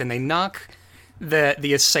effect, and they knock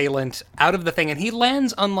the assailant out of the thing, and he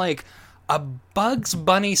lands on, like, a Bugs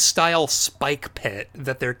Bunny style spike pit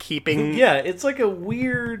that they're keeping. Yeah, it's like a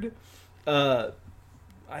weird, I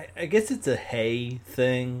guess it's a hay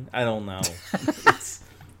thing. I don't know.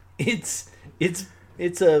 It's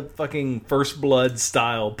It's a fucking First Blood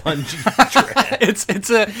style bungee trap. It's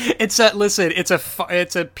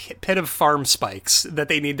a pit of farm spikes that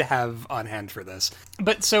they need to have on hand for this.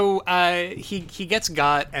 But so he gets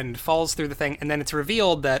got and falls through the thing, and then it's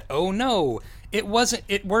revealed that, oh no, it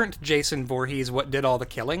weren't Jason Voorhees what did all the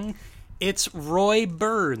killing. It's Roy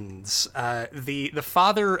Burns, the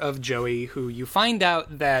father of Joey, who you find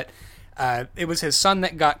out that it was his son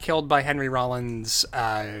that got killed by Henry Rollins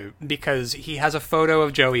because he has a photo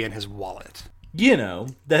of Joey in his wallet. You know,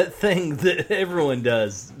 that thing that everyone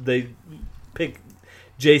does. They pick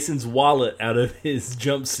Jason's wallet out of his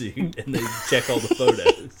jumpsuit and they check all the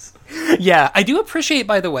photos. Yeah, I do appreciate,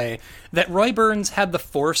 by the way, that Roy Burns had the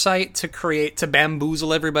foresight to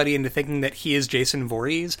bamboozle everybody into thinking that he is Jason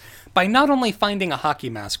Voorhees by not only finding a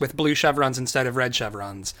hockey mask with blue chevrons instead of red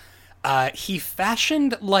chevrons, he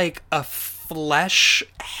fashioned like a flesh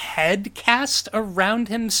head cast around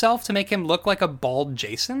himself to make him look like a bald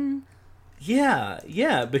Jason.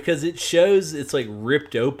 Yeah, because it shows it's like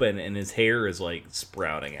ripped open and his hair is like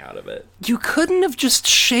sprouting out of it. You couldn't have just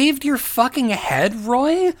shaved your fucking head,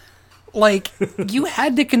 Roy? Like, you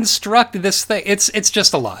had to construct this thing. It's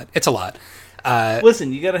just a lot. It's a lot.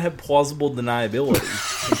 Listen, you gotta have plausible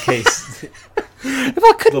deniability in case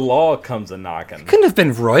the law comes a-knocking. Couldn't have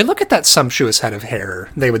been Roy. Look at that sumptuous head of hair,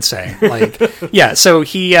 they would say. Like, yeah, so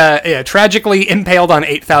he tragically impaled on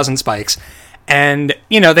 8,000 spikes. And,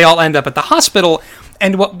 they all end up at the hospital.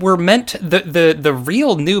 And what were meant, the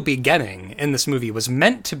real new beginning in this movie was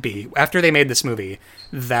meant to be, after they made this movie,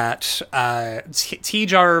 that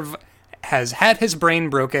T-Jarv has had his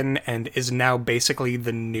brain broken and is now basically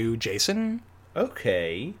the new Jason.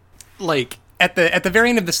 Okay. Like, at the very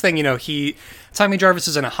end of this thing, Tommy Jarvis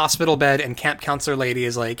is in a hospital bed and camp counselor lady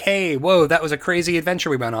is like, hey, whoa, that was a crazy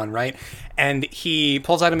adventure we went on, right? And he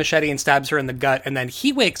pulls out a machete and stabs her in the gut, and then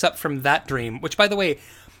he wakes up from that dream, which, by the way,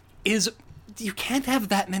 you can't have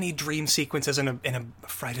that many dream sequences in a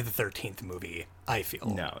Friday the 13th movie, I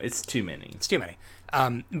feel. No, it's too many. It's too many.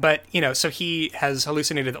 But, so he has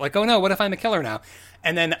hallucinated that, like, oh no, what if I'm a killer now?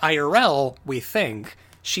 And then IRL, we think,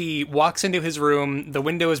 she walks into his room, the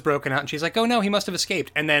window is broken out, and she's like, oh no, he must have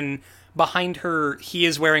escaped. And then behind her, he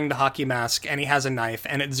is wearing the hockey mask, and he has a knife,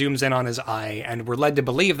 and it zooms in on his eye, and we're led to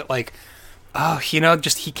believe that, like, oh, he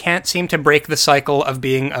can't seem to break the cycle of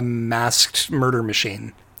being a masked murder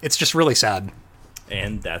machine. It's just really sad.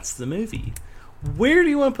 And that's the movie. Where do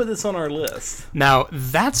you want to put this on our list? Now,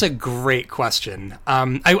 that's a great question.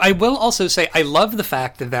 I will also say I love the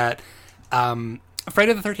fact that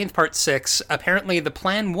Friday the 13th Part 6, apparently the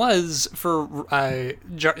plan was for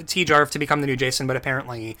T-Jarv to become the new Jason, but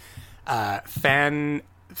apparently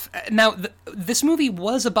this movie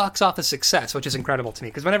was a box office success, which is incredible to me,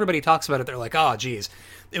 because when everybody talks about it, they're like, oh, geez,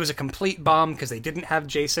 it was a complete bomb because they didn't have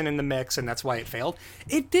Jason in the mix, and that's why it failed.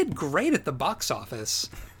 It did great at the box office.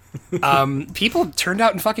 People turned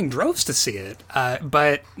out in fucking droves to see it,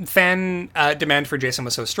 but fan demand for Jason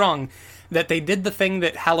was so strong that they did the thing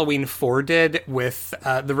that Halloween 4 did with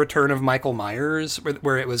the return of Michael Myers,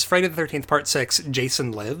 where it was Friday the 13th Part 6,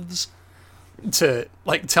 Jason Lives, to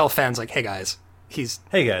like tell fans, like, hey guys,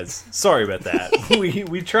 Hey guys, sorry about that.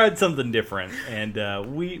 we tried something different,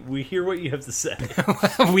 and we hear what you have to say.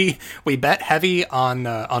 we bet heavy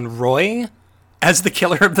on Roy as the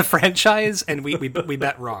killer of the franchise, and we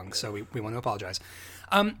bet wrong, so we want to apologize.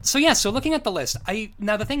 So looking at the list,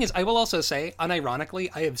 now the thing is, I will also say, unironically,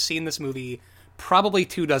 I have seen this movie probably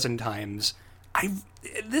 24 times.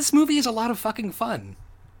 This movie is a lot of fucking fun.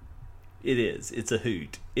 It is. It's a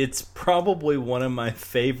hoot. It's probably one of my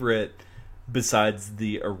favorite, besides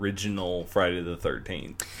the original Friday the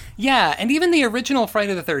 13th. Yeah, and even the original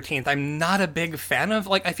Friday the 13th, I'm not a big fan of.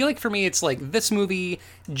 Like, I feel like for me, it's like this movie,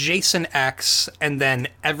 Jason X, and then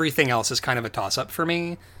everything else is kind of a toss-up for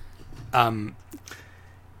me.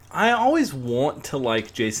 I always want to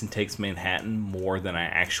like Jason Takes Manhattan more than I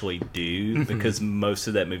actually do, because most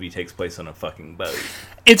of that movie takes place on a fucking boat.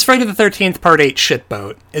 It's Friday the 13th Part 8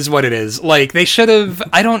 shitboat, is what it is. Like, they should have...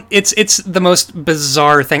 It's the most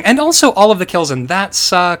bizarre thing. And also, all of the kills in that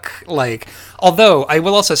suck. Like, although, I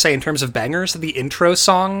will also say, in terms of bangers, the intro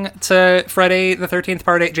song to Friday the 13th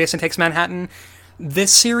Part 8, Jason Takes Manhattan,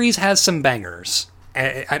 this series has some bangers.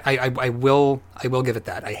 I will give it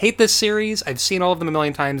that. I hate this series. I've seen all of them a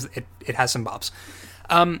million times. It has some bops.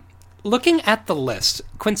 Looking at the list,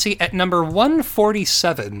 Quincy, at number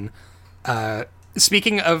 147,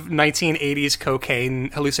 speaking of 1980s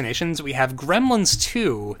cocaine hallucinations, we have Gremlins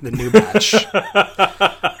 2, the new batch.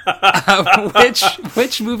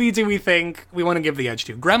 Which movie do we think we want to give the edge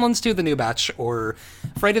to? Gremlins 2, the new batch, or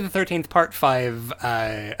Friday the 13th Part 5,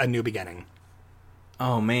 A New Beginning?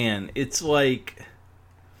 Oh man, it's like...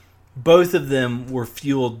 both of them were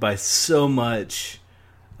fueled by so much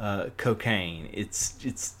cocaine.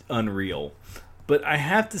 It's unreal. But I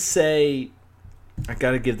have to say, I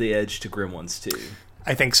got to give the edge to Gremlins 2.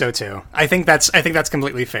 I think so too. I think that's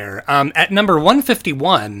completely fair. At number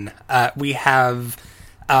 151, we have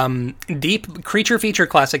deep creature feature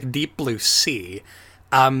classic Deep Blue Sea.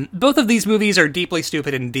 Both of these movies are deeply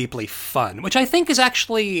stupid and deeply fun, which I think is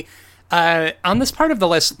actually on this part of the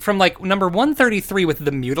list from like number 133 with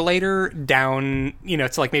The Mutilator down,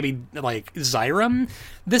 it's like maybe like Xyrem.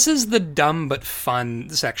 This is the dumb but fun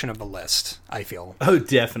section of the list, I feel. Oh,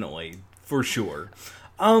 definitely. For sure.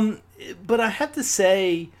 But I have to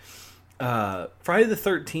say, Friday the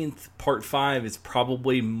 13th Part 5 is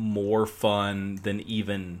probably more fun than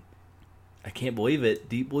even, I can't believe it,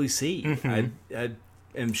 Deep Blue Sea. Mm-hmm. I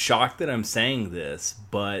am shocked that I'm saying this,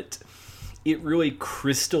 but it really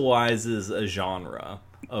crystallizes a genre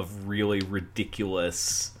of really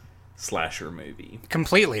ridiculous slasher movie.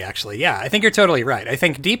 Completely, actually. Yeah, I think you're totally right. I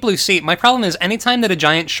think Deep Blue Sea, my problem is anytime that a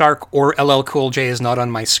giant shark or LL Cool J is not on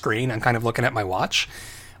my screen, I'm kind of looking at my watch.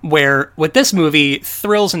 Where, with this movie,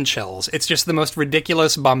 thrills and chills. It's just the most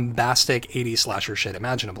ridiculous, bombastic 80s slasher shit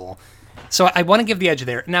imaginable. So I want to give the edge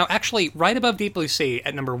there. Now, actually, right above Deep Blue Sea,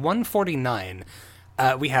 at number 149,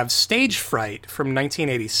 we have Stage Fright from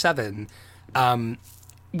 1987,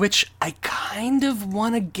 which I kind of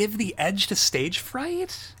want to give the edge to Stage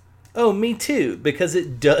Fright. Oh, me too, because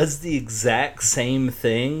it does the exact same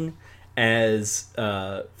thing as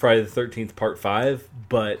Friday the 13th Part 5,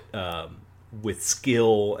 but with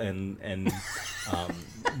skill and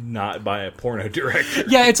not by a porno director.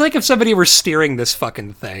 Yeah, it's like if somebody were steering this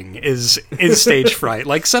fucking thing is Stage Fright.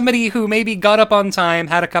 Like somebody who maybe got up on time,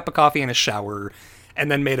 had a cup of coffee and a shower,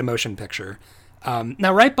 and then made a motion picture.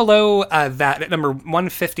 Now, right below that, at number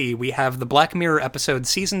 150, we have the Black Mirror episode,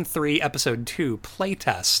 Season 3, Episode 2,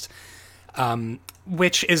 Playtest,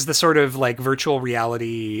 which is the sort of, like, virtual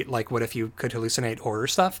reality, like, what if you could hallucinate horror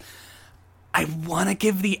stuff. I want to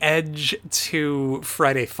give the edge to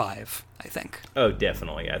Friday 5, I think. Oh,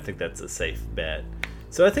 definitely. I think that's a safe bet.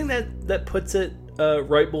 So I think that puts it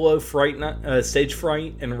right below Stage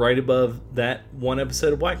Fright and right above that one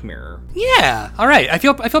episode of Black Mirror. Yeah, all right. I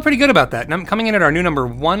feel pretty good about that. And I'm coming in at our new number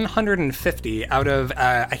 150 out of,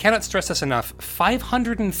 I cannot stress this enough,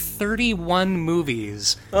 531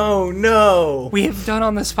 movies. Oh, no. We have done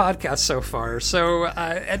on this podcast so far. So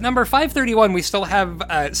at number 531, we still have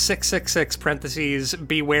 666 parentheses,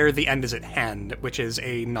 Beware the End is at Hand, which is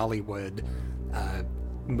a Nollywood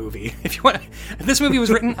movie. If this movie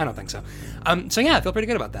was written, I don't think so. So yeah, I feel pretty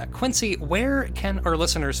good about that. Quincy, where can our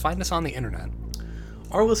listeners find us on the internet?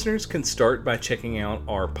 Our listeners can start by checking out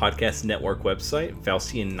our podcast network website,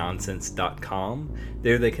 faustiannonsense.com.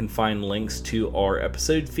 There they can find links to our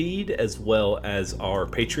episode feed as well as our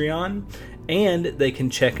Patreon, and they can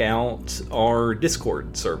check out our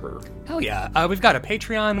Discord server. Hell yeah. We've got a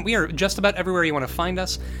Patreon. We are just about everywhere you want to find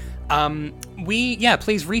us.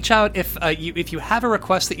 Please reach out if you have a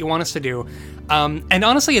request that you want us to do. And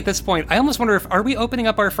honestly, at this point, I almost wonder are we opening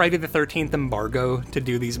up our Friday the 13th embargo to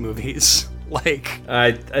do these movies? Like,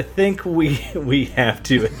 I think we have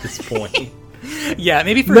to at this point. Yeah,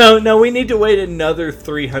 maybe for... No, we need to wait another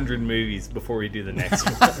 300 movies before we do the next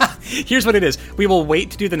one. Here's what it is. We will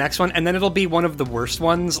wait to do the next one, and then it'll be one of the worst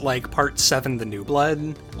ones, like Part 7, The New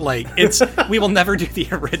Blood. Like, we will never do the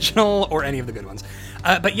original or any of the good ones.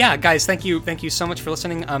 But yeah, guys, thank you so much for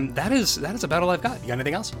listening. That is about all I've got. You got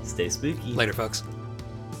anything else? Stay spooky. Later, folks.